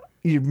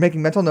 You're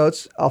making mental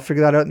notes. I'll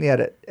figure that out in the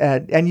edit,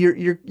 and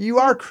you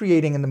are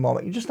creating in the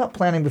moment. You're just not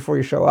planning before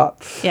you show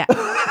up. Yeah,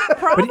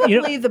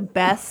 probably the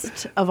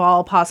best of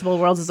all possible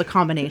worlds is a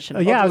combination.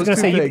 I was going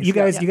to say you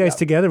guys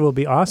together will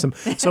be awesome.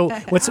 So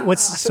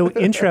what's so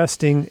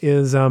interesting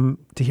is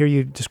to hear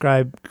you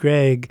describe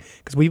Greg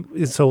because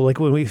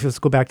when we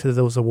just go back to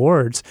those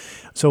awards.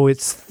 So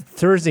it's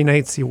Thursday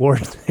night's the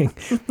award thing.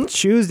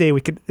 Tuesday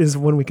is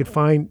when we could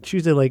find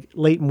Tuesday like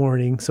late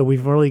morning. So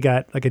we've only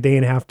got like a day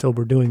and a half till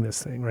we're doing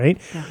this thing, right?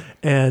 Yeah.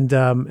 And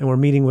we're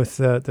meeting with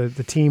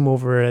the team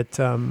over at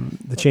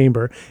the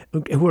Chamber,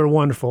 who are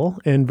wonderful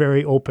and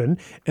very open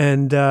done.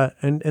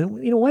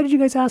 And why did you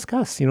guys ask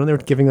us? They were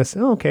giving us,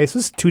 okay, so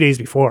this is 2 days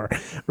before,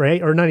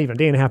 right? Or not even a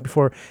day and a half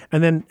before.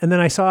 And then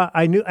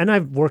I knew, and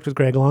I've worked with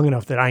Greg long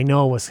enough that I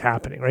know what's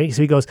happening, right?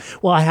 So he goes,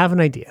 well, I have an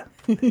idea.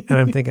 And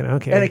I'm thinking,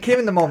 okay. And it came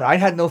in the moment. I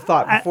had no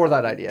thought before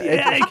that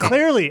idea.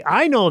 Clearly,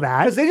 I know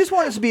that. Because they just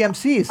want us to be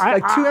MCs.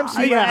 Like two MCs on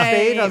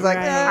stage. I was like,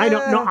 I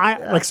don't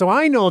know. So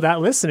I know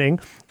that listening.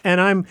 And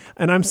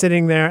I'm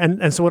sitting there,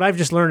 and so what I've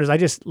just learned is I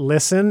just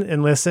listen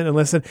and listen and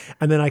listen,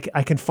 and then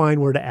I can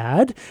find where to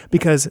add,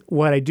 because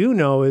what I do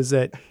know is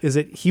that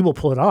he will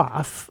pull it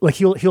off, like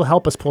he'll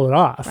help us pull it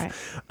off. Right.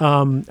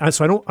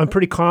 So I'm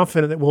pretty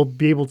confident that we'll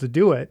be able to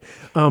do it.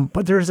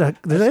 But there is a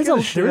leap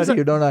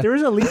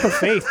of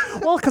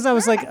faith. Well, because I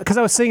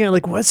was saying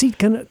like, what's he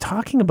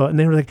talking about? And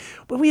they were like,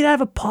 well, we'd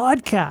have a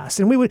podcast,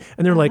 and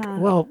they're like,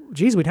 well,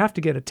 geez, we'd have to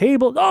get a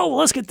table. Oh, well,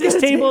 let's get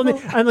this table. And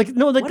I'm like,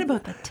 no, like, what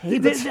about the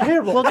table? It's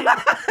terrible.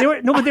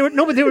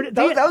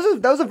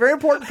 That was a very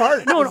important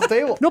part.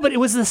 But it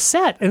was the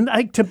set, and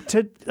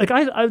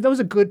that was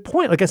a good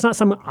point. Like, it's not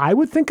something I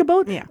would think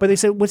about. Yeah. But they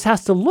said it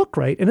has to look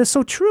right, and it's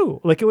so true.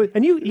 Like it was,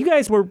 and you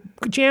guys were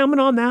jamming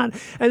on that,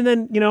 and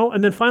then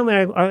finally,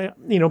 I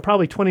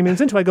probably 20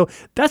 minutes into it, I go,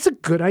 that's a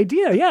good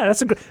idea. Yeah,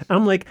 that's a good.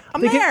 I'm like,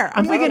 I'm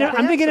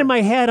thinking in my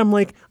head, I'm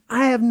like,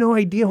 I have no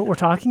idea what we're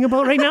talking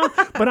about right now,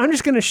 but I'm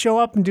just going to show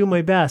up and do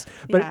my best.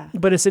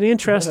 But it's an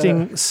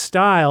interesting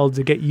style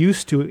to get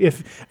used to.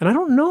 And I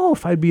don't know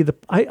if I'd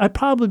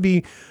probably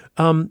be,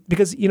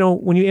 because,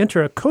 when you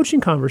enter a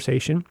coaching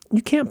conversation,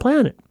 you can't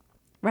plan it.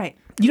 Right.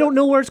 You don't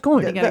know where it's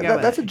going.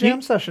 That's a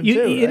jam session too.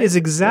 It is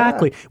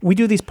exactly. Yeah. We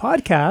do these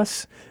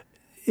podcasts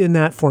in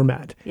that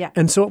format. Yeah.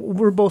 And so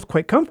we're both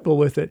quite comfortable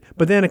with it.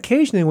 But then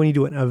occasionally when you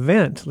do an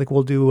event, like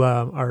we'll do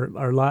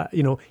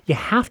you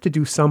have to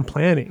do some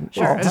planning.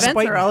 Sure. Events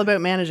are all about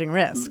managing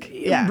risk.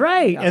 Yeah.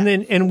 Right.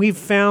 Yeah. And we've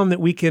found that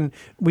we can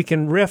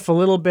riff a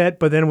little bit,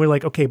 but then we're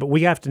like, okay, but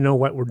we have to know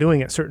what we're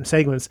doing at certain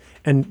segments.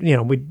 And,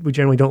 we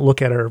generally don't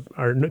look at our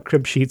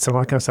crib sheets and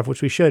all that kind of stuff,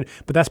 which we should.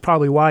 But that's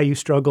probably why you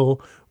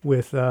struggle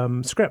with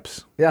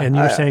scripts. Yeah. And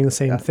you're saying the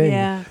same thing.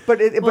 Yeah. But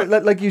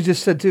like you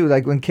just said too,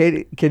 like when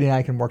Katie and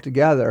I can work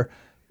together,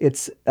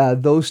 it's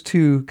those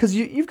two, because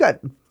you've got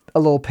a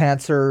little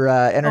pantser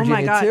energy in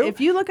you too. Oh my God. If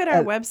you look at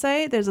our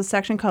website, there's a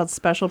section called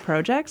Special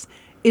Projects.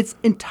 It's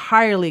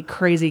entirely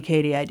crazy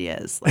Katie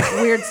ideas, like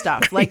weird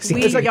stuff. Like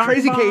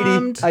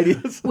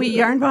we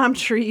yarn bombed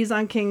trees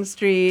on King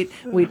Street.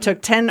 We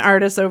took 10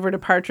 artists over to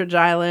Partridge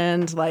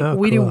Island.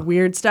 We do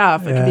weird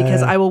stuff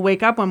because I will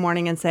wake up one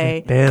morning and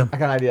say, "Bam, I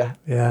got an idea."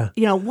 Yeah.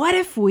 What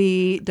if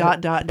we ...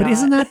 But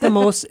isn't that the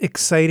most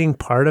exciting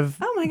part of?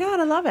 Oh my God,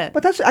 I love it.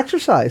 But that's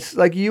exercise.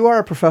 Like, you are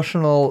a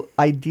professional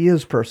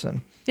ideas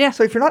person. Yeah.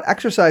 So if you're not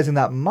exercising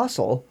that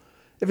muscle,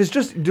 if it's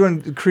just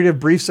doing creative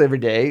briefs every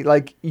day,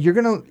 like, you're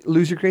going to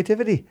lose your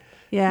creativity.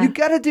 Yeah. You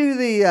got to do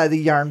the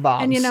yarn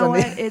bombs. And you know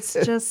what? It's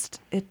just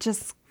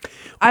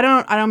I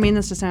don't mean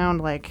this to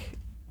sound like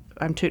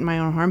I'm tooting my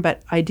own horn,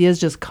 but ideas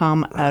just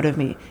come out of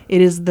me.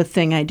 It is the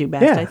thing I do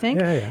best, I think.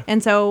 Yeah.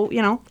 And so,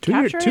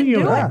 capture it,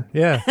 do it.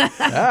 Yeah.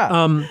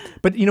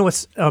 But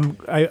what's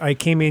I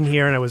came in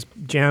here and I was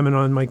jamming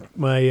on my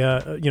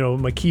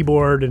my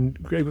keyboard,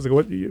 and Greg was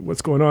like,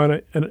 what's going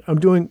on? And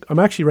I'm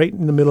actually right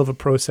in the middle of a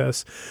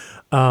process,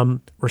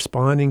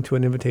 responding to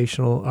an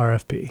invitational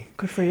RFP.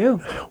 Good for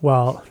you.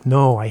 Well,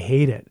 no, I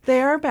hate it.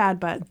 They are bad,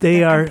 but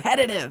they are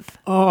competitive.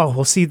 Oh,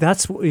 well, see,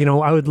 that's,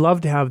 I would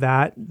love to have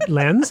that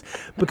lens,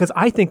 because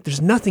I think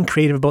there's nothing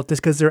creative about this,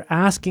 because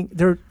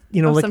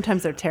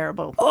sometimes they're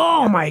terrible.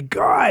 Oh my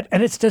God.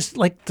 And it's just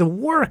like the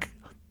work,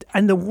 I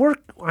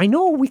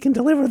know we can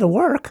deliver the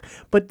work,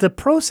 but the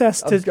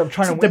process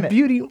the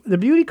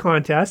beauty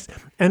contest,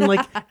 and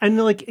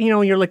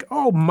you're like,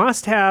 oh,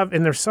 must have,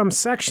 and there's some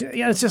section.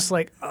 Yeah, it's just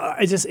like,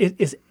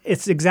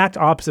 it's the exact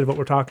opposite of what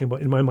we're talking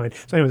about in my mind.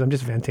 So anyways, I'm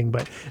just venting,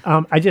 but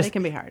it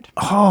can be hard.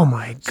 Oh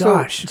my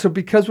gosh. So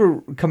because we're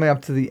coming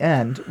up to the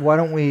end, why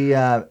don't we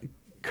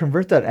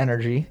convert that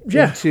energy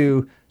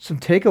into some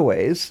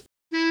takeaways?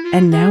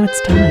 And now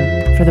it's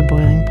time for the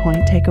Boiling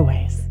Point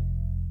takeaways.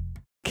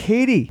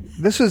 Katie,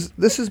 this has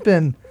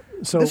been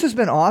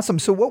awesome.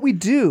 So what we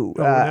do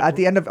at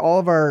the end of all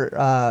of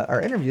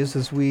our interviews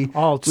is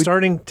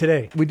starting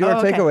today. We do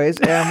our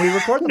takeaways and we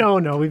record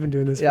them. No, we've been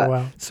doing this for a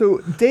while. So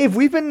Dave,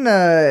 we've been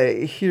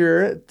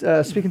here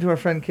speaking to our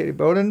friend Katie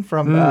Bowden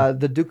from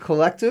the Duke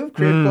Collective,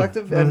 Creative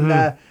Collective,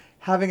 and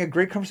having a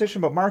great conversation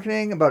about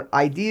marketing, about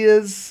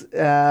ideas,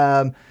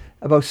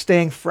 about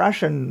staying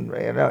fresh and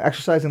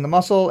exercising the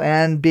muscle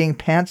and being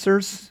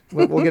pantsers.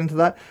 We'll get into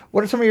that.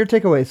 What are some of your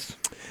takeaways?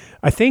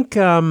 I think,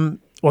 there's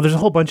a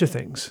whole bunch of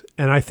things.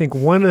 And I think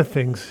one of the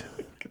things,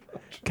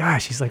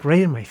 gosh, he's like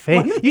right in my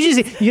face.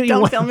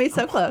 Don't film me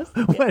so close.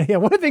 One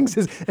of the things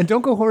is, and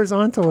don't go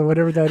horizontal or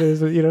whatever that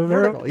is.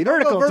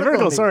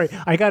 Vertical. Sorry,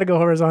 I got to go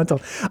horizontal.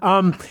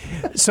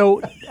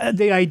 So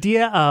the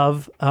idea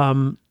of,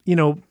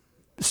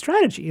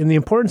 strategy and the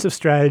importance of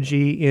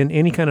strategy in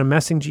any kind of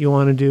messaging you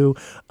want to do,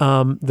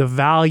 the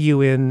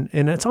value in,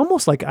 and it's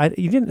almost like,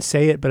 you didn't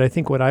say it, but I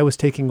think what I was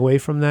taking away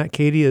from that,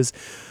 Katie, is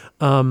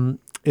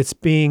it's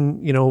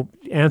being,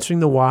 answering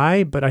the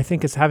why, but I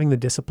think it's having the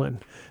discipline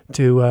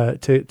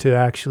to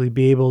actually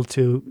be able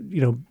to,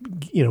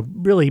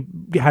 really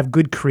have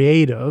good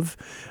creative,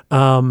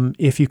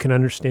 if you can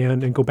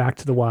understand and go back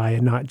to the why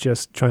and not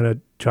just trying to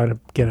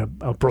get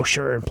a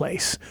brochure in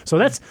place. So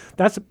that's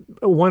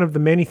one of the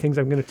many things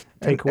I'm going to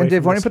take away. And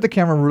Dave, why don't you put the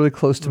camera really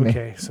close to me?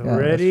 Okay, so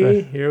ready?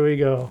 Right. Here we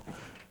go.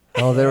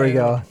 Oh, there we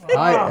go.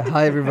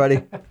 Hi,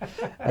 everybody.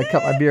 I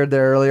cut my beard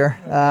there earlier.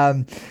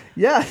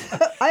 Yeah,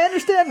 I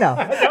understand now.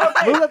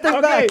 Move that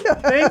thing back.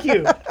 Thank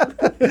you.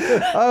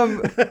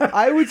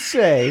 I would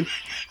say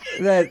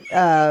that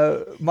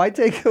my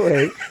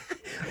takeaway.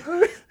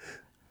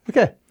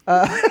 Okay,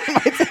 my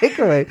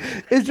takeaway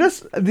is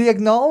just the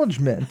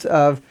acknowledgement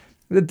of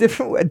the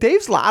different. I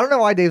don't know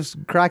why Dave's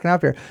cracking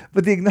up here,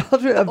 but the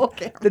acknowledgement of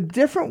the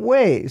different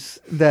ways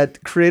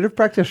that creative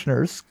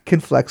practitioners can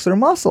flex their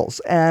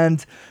muscles.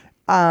 And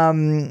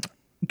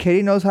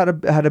Katie knows how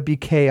to be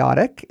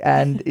chaotic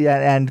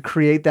and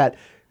create that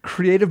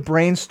creative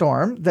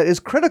brainstorm that is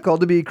critical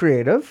to be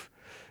creative,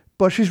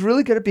 but she's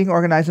really good at being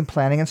organized and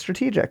planning and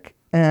strategic.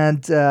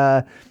 And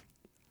I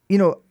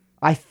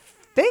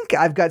think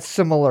I've got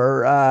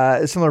similar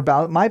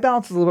balance. My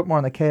balance is a little bit more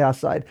on the chaos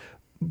side,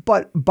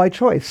 but by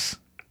choice.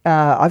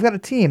 I've got a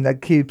team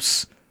that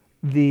keeps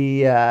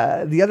the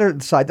other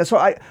side. That's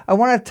why I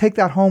want to take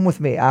that home with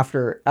me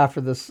after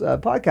this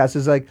podcast.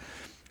 Is like,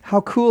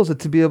 how cool is it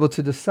to be able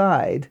to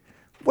decide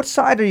what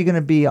side are you going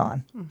to be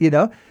on?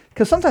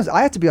 Because sometimes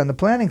I have to be on the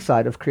planning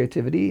side of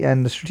creativity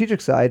and the strategic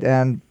side,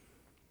 and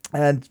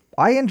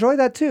I enjoy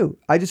that too.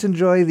 I just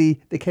enjoy the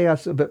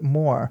chaos a bit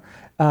more.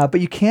 But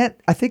you can't.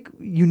 I think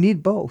you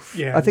need both.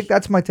 Yeah, I think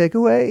that's my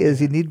takeaway.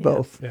 Is you need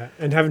both. Yeah,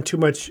 and having too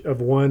much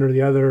of one or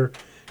the other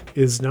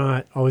is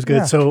not always good.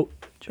 Yeah. So,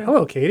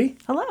 hello, Katie.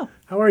 Hello.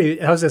 How are you?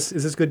 How's this?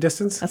 Is this good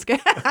distance? That's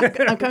good.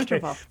 I'm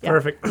comfortable. Okay. Yeah.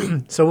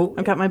 Perfect. So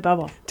I've got my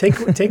bubble.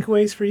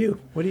 Takeaways for you.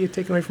 What are you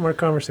taking away from our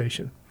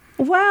conversation?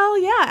 Well,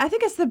 yeah, I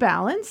think it's the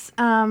balance.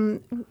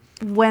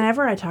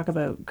 Whenever I talk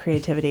about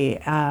creativity,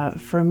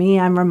 for me,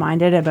 I'm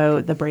reminded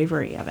about the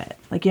bravery of it.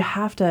 Like you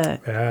have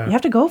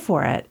to go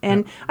for it.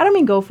 And I don't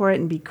mean go for it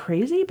and be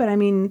crazy, but I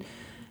mean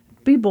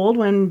be bold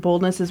when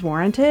boldness is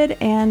warranted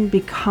and be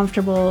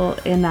comfortable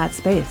in that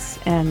space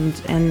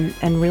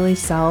and really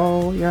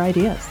sell your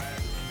ideas.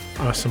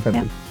 Awesome.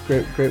 Yeah.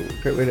 Great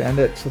way to end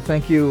it. So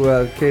thank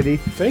you, Katie.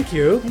 Thank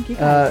you. Thank you,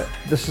 guys.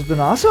 This has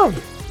been awesome.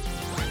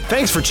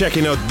 Thanks for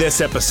checking out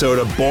this episode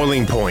of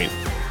Boiling Point.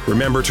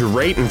 Remember to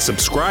rate and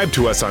subscribe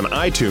to us on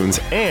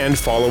iTunes and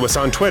follow us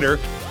on Twitter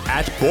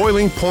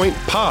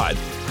 @BoilingPointPod.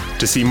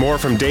 To see more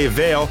from Dave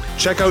Vale,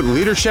 check out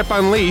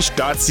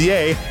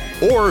leadershipunleashed.ca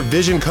or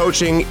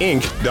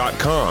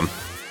visioncoachinginc.com,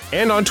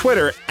 and on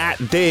Twitter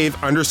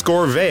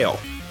 @Dave_Vale.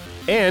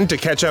 And to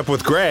catch up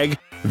with Greg,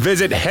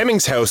 visit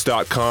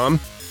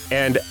hemmingshouse.com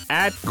and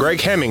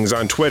 @GregHemmings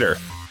on Twitter.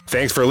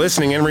 Thanks for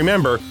listening, and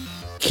remember,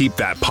 keep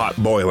that pot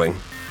boiling.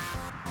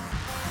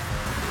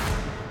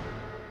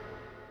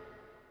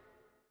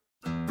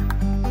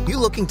 You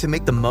looking to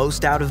make the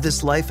most out of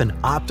this life and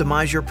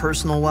optimize your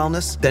personal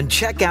wellness? Then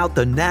check out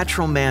the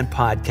Natural Man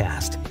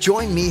Podcast.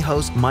 Join me,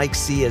 host Mike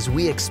C., as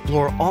we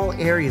explore all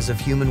areas of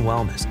human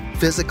wellness,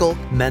 physical,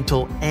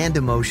 mental, and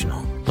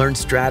emotional. Learn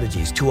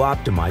strategies to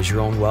optimize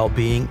your own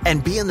well-being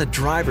and be in the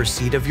driver's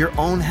seat of your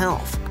own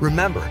health.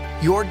 Remember,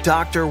 your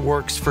doctor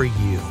works for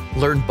you.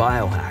 Learn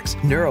biohacks,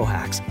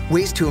 neurohacks,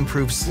 ways to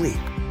improve sleep,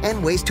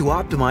 and ways to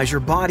optimize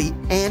your body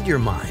and your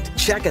mind.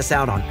 Check us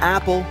out on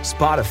Apple,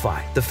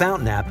 Spotify, the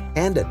Fountain app,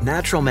 and at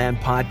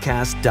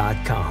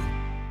naturalmanpodcast.com.